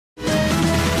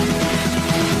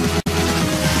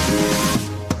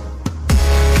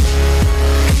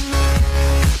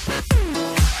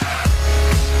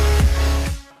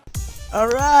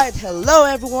Alright, hello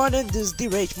everyone, and this is the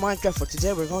Rageminecraft. For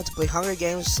today we're going to play Hunger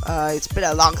Games. It's been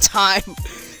a long time.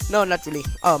 No, not really.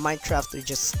 Oh, Minecraft he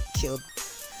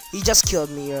just killed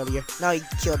me earlier. Now he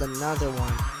killed another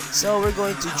one. So we're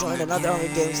going to join another Hunger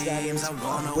Games that is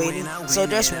waiting. So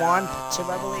there's one,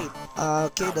 survival 8.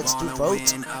 Okay, let's do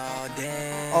vote.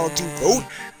 I'll do vote.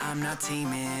 I'll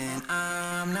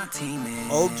do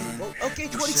vote. Okay,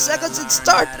 20 seconds and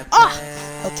start.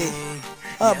 Okay.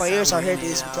 Oh, my ears are hurting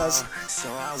because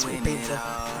it's very painful.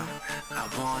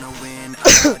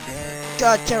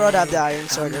 God, Carrot have the iron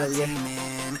sword earlier.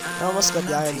 I almost got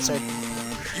the iron sword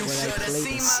when I played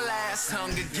this.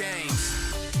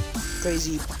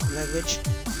 Crazy language.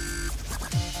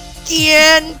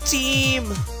 Ian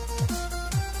team!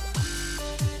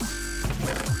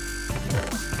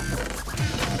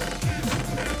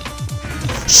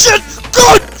 Shit!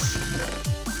 God!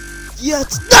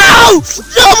 Yes! No!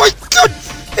 Oh my god!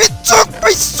 He took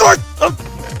my sword!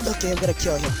 Okay, I'm gonna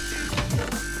kill him.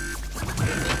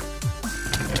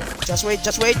 Just wait,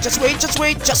 just wait, just wait, just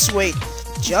wait, just wait.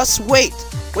 Just wait.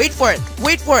 Wait for it.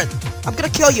 Wait for it. I'm gonna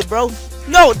kill you, bro.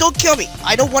 No, don't kill me.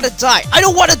 I don't want to die. I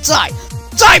don't want to die.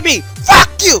 Die me!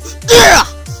 Fuck you!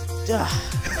 Yeah!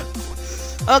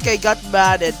 Okay, got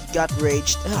mad and got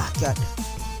raged. God.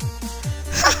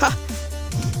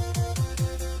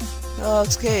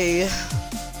 Okay.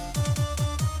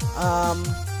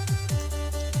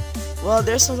 Well,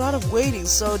 there's a lot of waiting,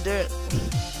 so there.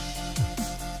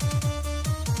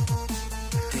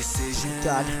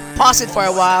 God, pause it for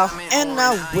a while, and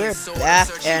now we're back,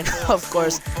 and of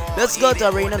course, let's go to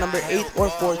arena number 8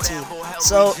 or 14.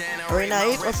 So, arena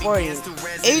 8 or 14?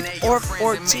 8 or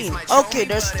 14. Okay,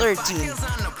 there's 13.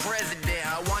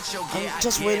 I'm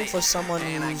just waiting for someone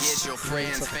who's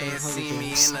ready for playing Hunger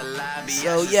Games.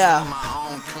 So yeah.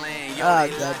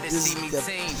 God, this is the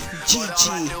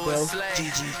GG, bro.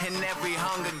 GG.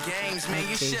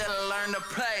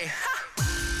 Okay.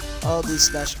 All these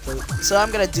slash vote. So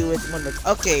I'm gonna do it one more.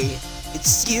 Okay,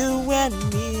 it's you and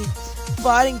me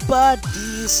fighting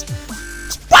buddies.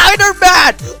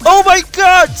 Spider-Man! Oh my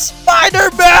God,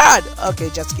 Spider-Man! Okay,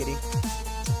 just kidding.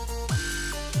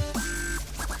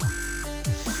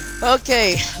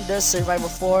 Okay, there's survival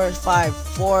 4, 5,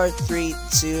 4, 3,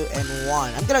 2, and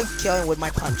 1. I'm gonna kill him with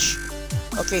my punch.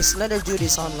 Okay, Slender Dude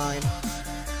is online.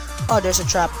 Oh, there's a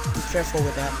trap. Be careful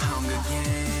with that.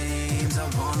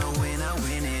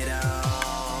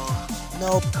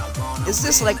 Nope. Is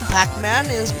this like Pac-Man?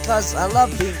 It's because I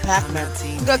love being Pac-Man.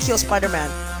 I'm gonna kill Spider-Man.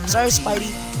 Sorry,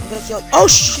 Spidey. I'm gonna kill. Oh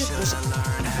shit! There's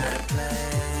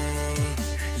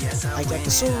I got the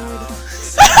sword.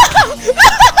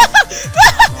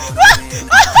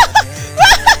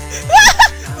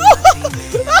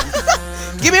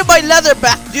 Give me my leather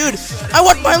back, dude! I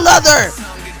want my leather!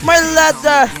 My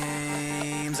leather!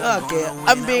 Okay,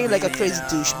 I'm being like a crazy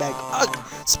douchebag.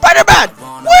 Spider-Man!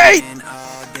 Wait!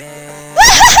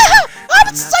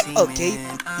 I'm stuck! Okay,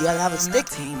 you have a stick?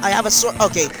 I have a sword.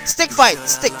 Okay, stick fight!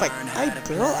 Stick fight! Hi,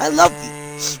 girl, I love you.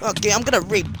 Okay, I'm gonna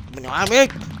rape. I'm a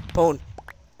bone.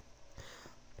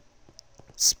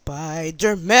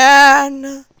 Spider-Man,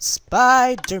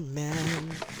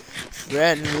 Spider-Man,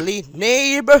 friendly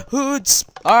neighborhood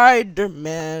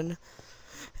Spider-Man,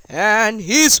 and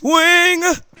his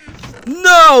wing,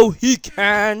 no he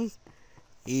can't,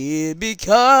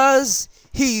 because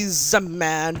he's a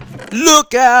man.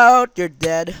 Look out, you're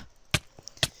dead.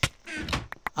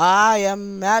 I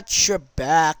am at your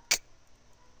back.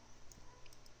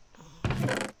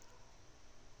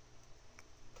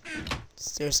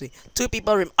 Seriously, 2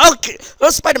 people okay! Oh,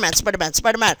 Spider-Man, Spider-Man,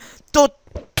 Spider-Man! Don't.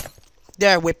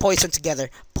 There, we poison together.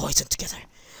 Poison together.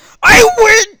 I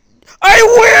win! I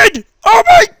win! Oh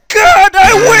my God,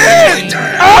 I win!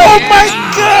 Oh my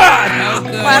God!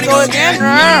 Wanna go again?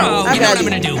 I'm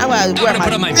gonna do. I'm gonna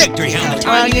wear my victory helmet.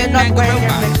 You're not wearing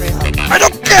your victory helmet. I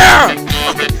don't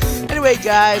care! Anyway,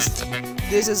 guys,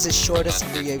 this is the shortest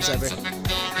Hunger Games ever.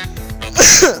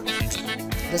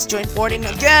 Let's join 14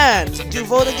 again! Do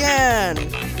vote again!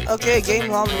 Okay,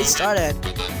 game already started.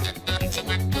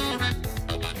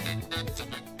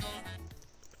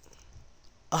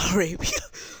 Arabia.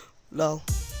 Lol.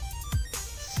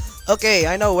 Okay,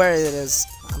 I know where it is.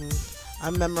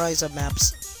 I'm memorizing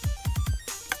maps.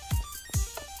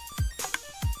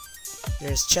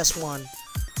 There's chest 1.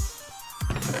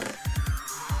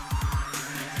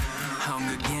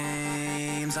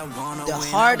 The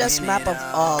hardest map of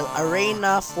all,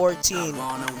 Arena 14.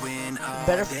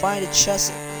 Better find a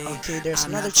chest. Okay, there's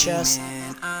another chest.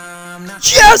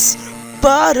 Yes!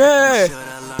 Butter!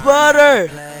 Butter!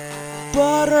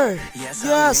 Butter!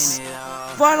 Yes!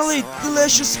 Finally,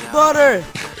 delicious butter!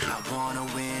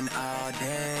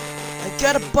 I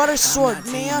get a butter sword,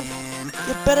 man.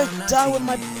 You better die with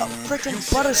my freaking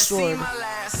butter sword.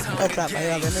 Oh crap, I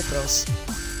have ender pearls.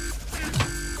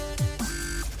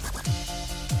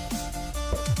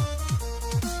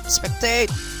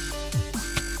 Spectate.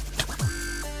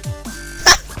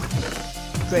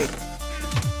 Great.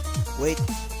 Wait,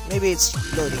 maybe it's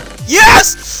loading.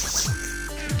 Yes!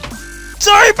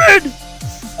 Diamond!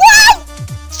 Wow!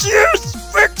 Cheers!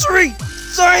 Victory!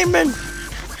 Diamond!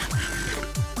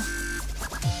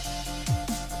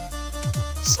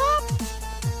 Stop!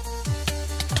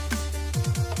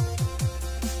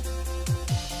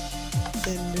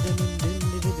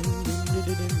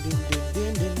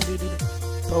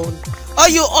 Bone. Oh,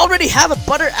 you already have a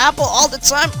butter apple all the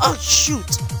time? Oh,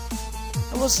 shoot!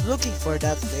 I was looking for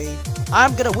that thing.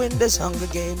 I'm gonna win this Hunger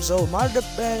Games. Oh, Mother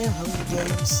Hunger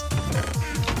Games.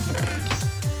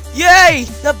 Yay!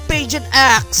 The Bajan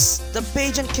axe! The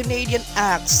Bajan Canadian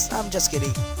axe. I'm just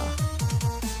kidding.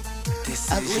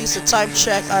 At least the time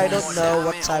check, I don't know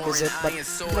what time is it, but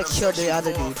I'm gonna kill the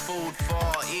other dude.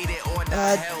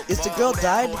 Is the girl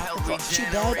died? She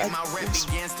died?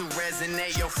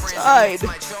 I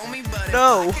died.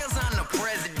 No.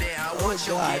 Oh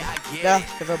god. Nah,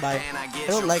 never mind. I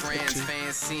don't like her too.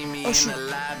 Oh shoot.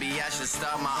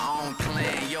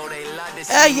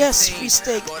 Ah yes, free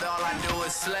steak.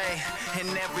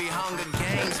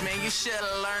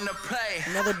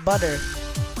 Another butter.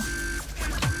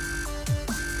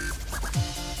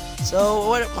 So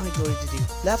what am I going to do?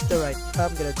 Left or right?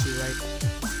 I'm gonna do right.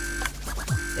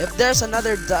 If there's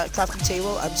another crafting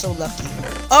table, I'm so lucky.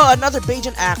 Oh, another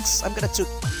Bajan axe. I'm gonna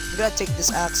take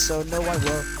this axe so no one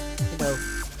will, you know,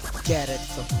 get it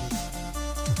from me.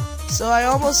 So I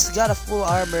almost got a full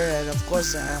armor and of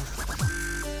course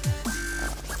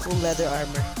full leather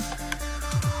armor.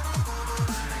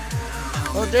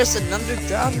 Oh, there's an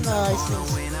underground. I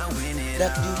think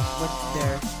that dude went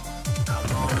there.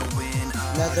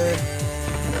 Leather,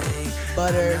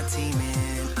 butter.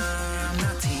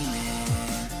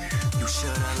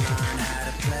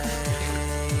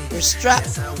 We're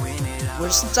strapped. We're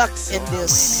stuck in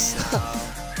this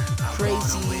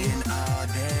crazy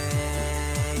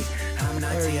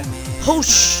area. Oh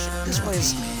shh! This one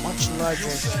is much larger.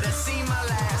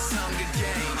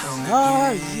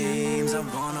 Are you?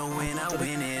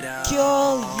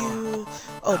 Kill you.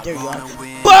 Oh, there you are.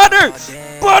 Butter!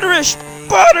 Butterish!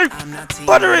 Butter!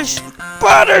 Butterish!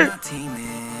 Butter!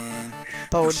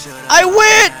 Bone. I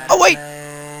win! Oh, wait!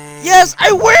 Yes,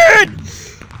 I win!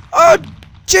 Oh,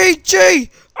 JJ!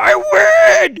 I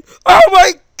win! Oh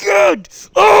my god!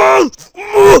 Oh!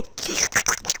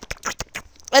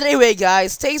 Anyway,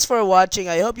 guys, thanks for watching.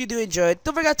 I hope you do enjoy it.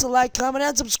 Don't forget to like, comment,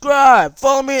 and subscribe.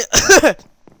 Follow me.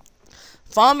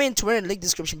 Follow me on Twitter in the link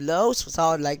description below.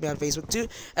 So like me on Facebook too.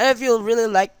 And if you really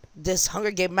like this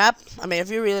Hunger Game map,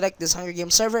 if you really like this Hunger Game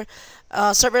server,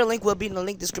 server link will be in the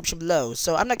link description below.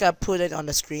 So I'm not gonna put it on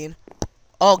the screen.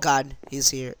 Oh god, he's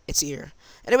here. It's here.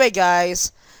 Anyway,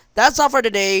 guys, that's all for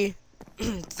today.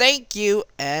 Thank you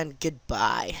and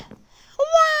goodbye.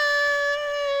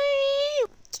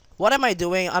 What am I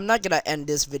doing? I'm not gonna end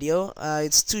this video.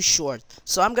 It's too short.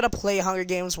 So I'm gonna play Hunger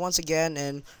Games once again.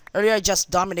 And earlier I just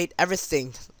dominate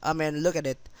everything. Look at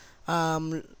it.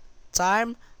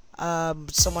 Time.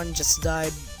 Someone just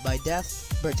died by death,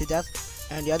 burned to death,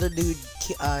 and the other dude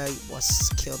was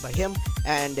killed by him,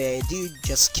 and the dude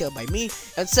just killed by me.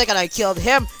 And second, I killed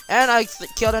him, and I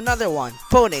killed another one.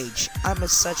 Pwn Age. I'm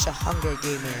such a Hunger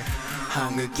Gamer.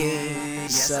 Hunger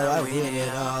Games, so I win it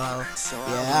all.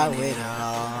 Yeah, I win it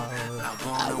all.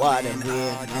 I wanna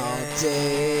win all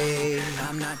day.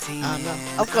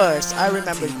 Of course, I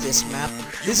remember this map.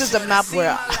 This is the map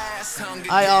where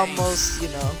I almost,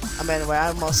 where I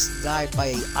almost died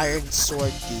by an iron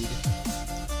sword dude.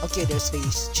 Okay, there's a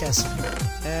chest here,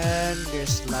 and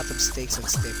there's a lot of stakes and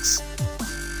sticks.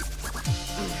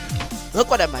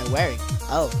 Look what am I wearing?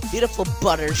 Oh, beautiful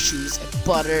butter shoes and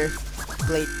butter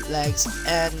plate legs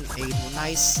and a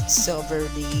nice silvery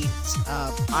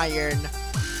iron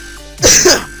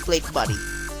plate body.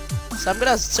 So I'm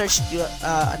gonna search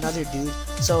another dude.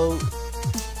 So,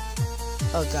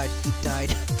 oh god, he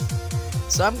died.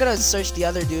 So I'm gonna search the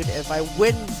other dude. If I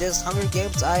win this Hunger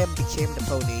Games, I became the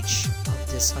Pwn Age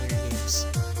of this Hunger Games.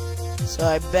 So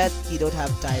I bet you don't have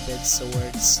diamond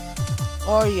swords,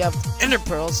 or you have ender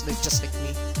pearls, just like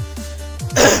me.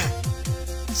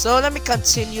 So let me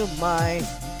continue my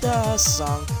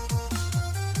song.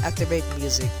 Activate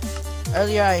music.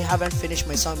 Earlier I haven't finished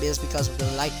my song because of the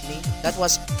lightning. That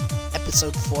was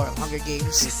episode 4 of Hunger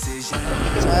Games. So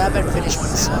I haven't finished my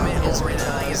song because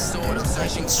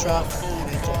lightning struck,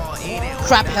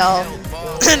 crap hell,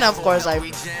 and of course I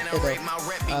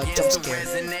jump scare.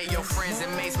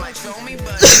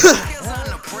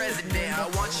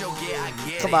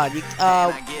 Come on,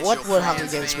 what would Hunger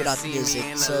Games without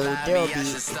music? So there will be a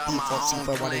default scene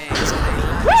for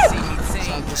 180%. So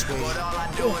I'm just waiting.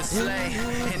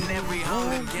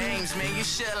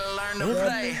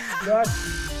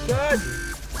 Good.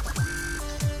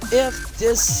 If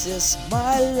this is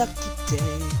my lucky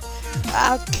day,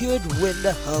 I could win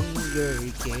the Hunger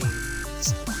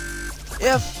Games.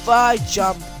 If I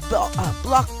jump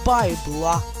block by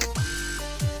block,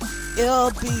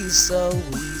 it'll be so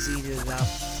easy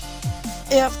enough.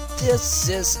 If this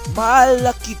is my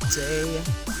lucky day,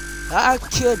 I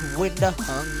could win the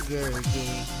Hunger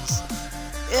Games.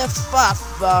 If I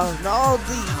found all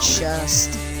the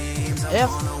chests, if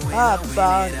I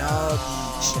found all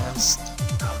the chests,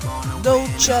 no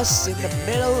chests in the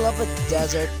middle of a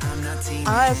desert,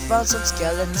 I found some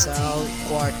skeletal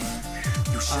bones.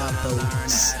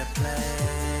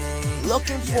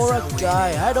 Looking for a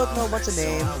guy, I don't know what's the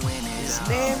name. His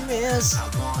name is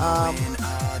I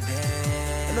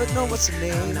don't know what's the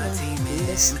name.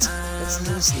 List. Let's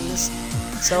lose list.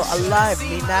 So alive,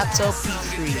 Minato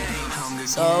P3.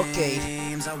 So okay.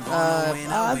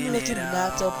 I'm looking at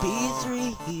Minato P3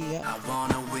 here.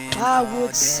 I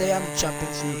would say I'm jumping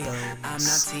through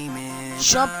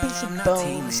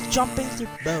bones. Jumping through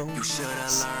bones.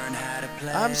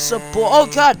 I'm so bored. Oh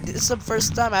god, this is the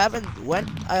first time I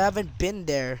haven't been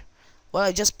there. Well,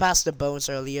 I just passed the bones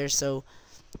earlier, so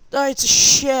oh, it's a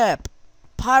ship.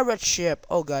 Pirate ship.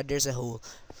 Oh god, there's a hole.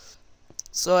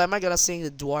 So am I gonna sing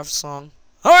the dwarf song?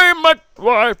 I'm a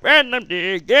dwarf and I'm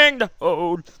digging the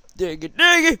hole.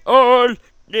 Diggy hole.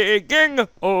 Digging a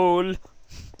hole.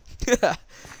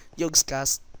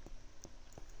 Yogscast.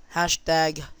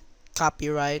 Hashtag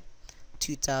copyright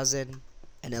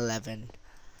 2011.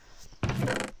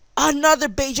 Another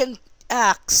Bajan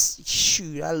axe.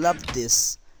 Shoot, I love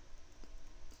this.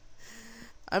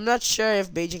 I'm not sure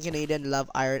if Beijing Canadian love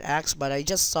Iron Axe, but I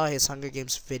just saw his Hunger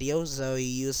Games video, so he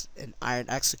used an Iron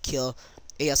Axe to kill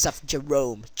ASF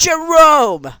Jerome.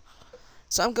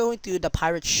 So I'm going to the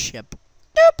pirate ship.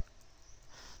 Doop.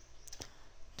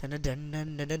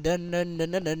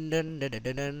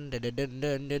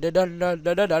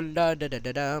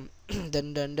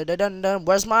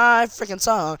 Where's my freaking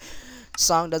song?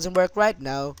 Song doesn't work right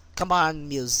now. Come on,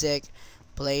 music.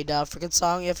 Play the freaking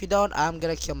song. If you don't, I'm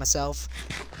gonna kill myself.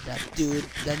 That dude,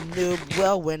 the noob,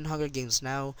 will win Hunger Games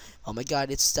now. Oh my god,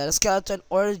 it's that a skeleton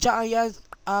or a giant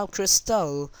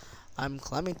crystal. I'm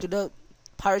climbing to the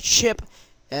pirate ship.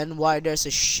 And why there's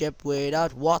a ship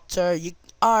without water? You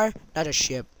are not a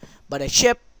ship, but a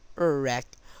shipwreck.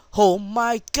 Oh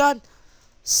my god,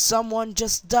 someone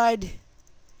just died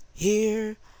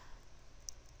here.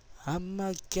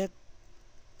 I'ma get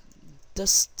the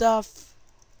stuff.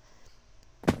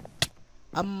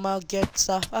 I'ma get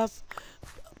stuff.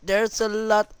 There's a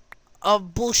lot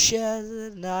of bullshit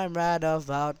and I'm right of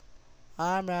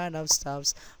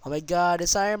stuffs. Oh my god,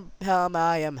 it's Iron Helm.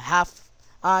 I am half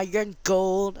iron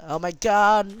gold. Oh my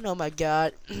god,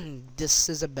 this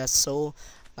is the best soul.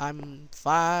 I'm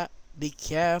fine. Be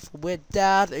careful with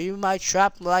that. You might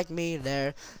trap like me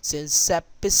there. Since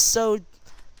episode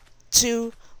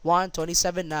 2,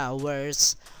 127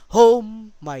 hours. Oh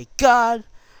my god,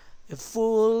 a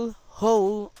full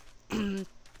hole.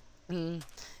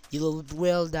 You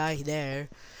will die there.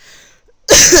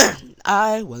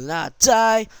 I will not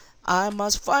die. I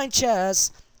must find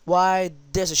chests. Why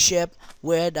there's a ship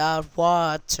without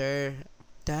water?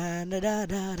 Da da da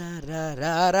da da da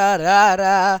da da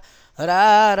da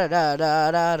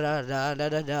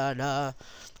da da da.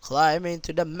 Climbing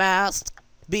to the mast.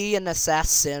 Be an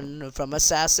assassin from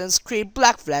Assassin's Creed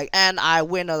Black Flag, and I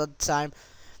win all the time.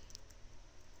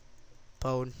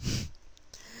 Bone.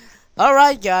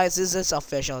 Alright guys, this is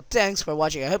official. Thanks for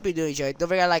watching. I hope you do enjoy it. Don't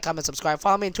forget to like, comment, subscribe.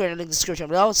 Follow me on Twitter, link in the description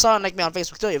below. So like me on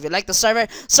Facebook too. If you like the server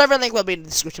link will be in the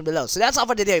description below. So that's all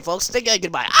for today, folks. Thank you and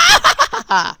goodbye.